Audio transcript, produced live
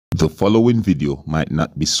The following video might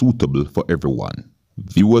not be suitable for everyone.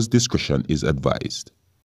 Viewers' discretion is advised.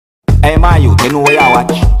 Hey my youth, you know what I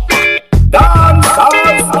watch?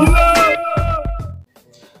 Dancehall.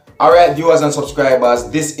 Alright viewers and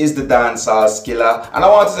subscribers, this is the Dancehall Skilla and I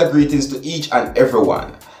want to say greetings to each and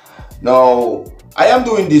everyone. Now, I am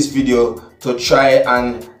doing this video to try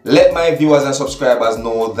and let my viewers and subscribers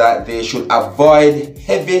know that they should avoid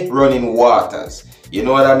heavy running waters. You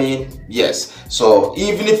know what I mean? Yes. So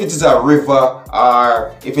even if it is a river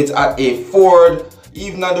or if it's at a ford,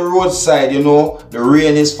 even on the roadside, you know, the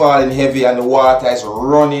rain is falling heavy and the water is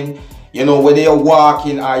running, you know, whether you're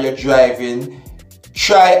walking or you're driving,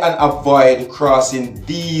 try and avoid crossing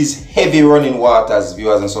these heavy running waters,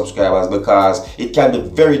 viewers and subscribers, because it can be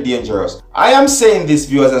very dangerous. I am saying this,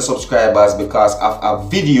 viewers and subscribers, because of a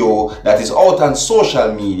video that is out on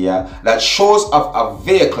social media that shows of a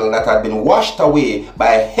vehicle that had been washed away by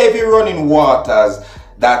heavy running waters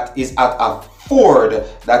that is at a ford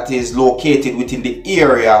that is located within the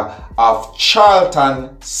area of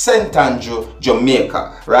Charlton, St. Andrew,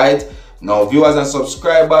 Jamaica, right? Now, viewers and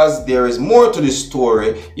subscribers, there is more to this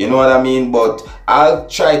story, you know what I mean, but I'll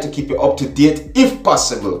try to keep you up to date if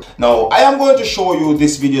possible. Now, I am going to show you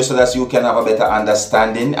this video so that you can have a better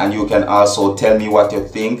understanding and you can also tell me what you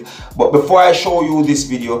think. But before I show you this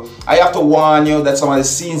video, I have to warn you that some of the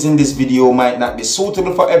scenes in this video might not be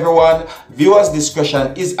suitable for everyone. Viewers'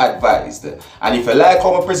 discretion is advised. And if you like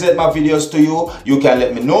how I present my videos to you, you can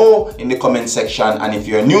let me know in the comment section. And if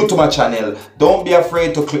you're new to my channel, don't be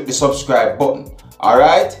afraid to click the subscribe button.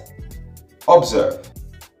 Alright? Observe.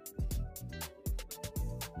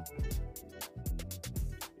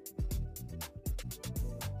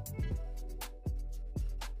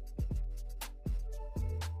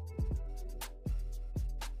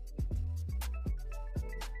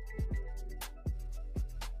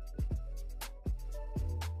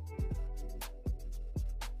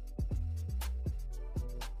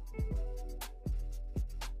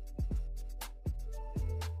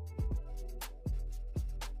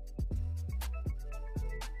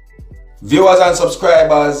 Viewers and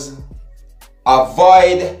subscribers,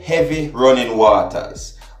 avoid heavy running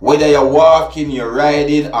waters. Whether you're walking, you're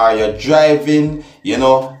riding, or you're driving, you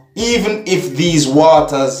know, even if these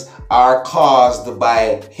waters are caused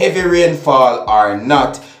by heavy rainfall or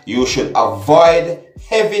not, you should avoid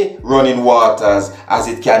heavy running waters as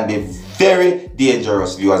it can be very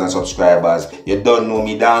dangerous, viewers and subscribers. You don't know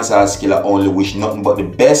me, Dancehall Skilla only wish nothing but the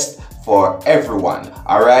best for everyone.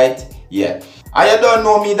 Alright? Yeah. And you don't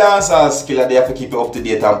know me, Dancehall Skilla, they have to keep you up to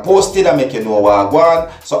date and posted and make you know what I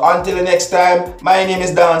want. So until the next time, my name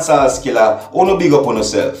is Dancehall Skilla. Uno big up on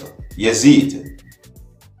yourself. You see it.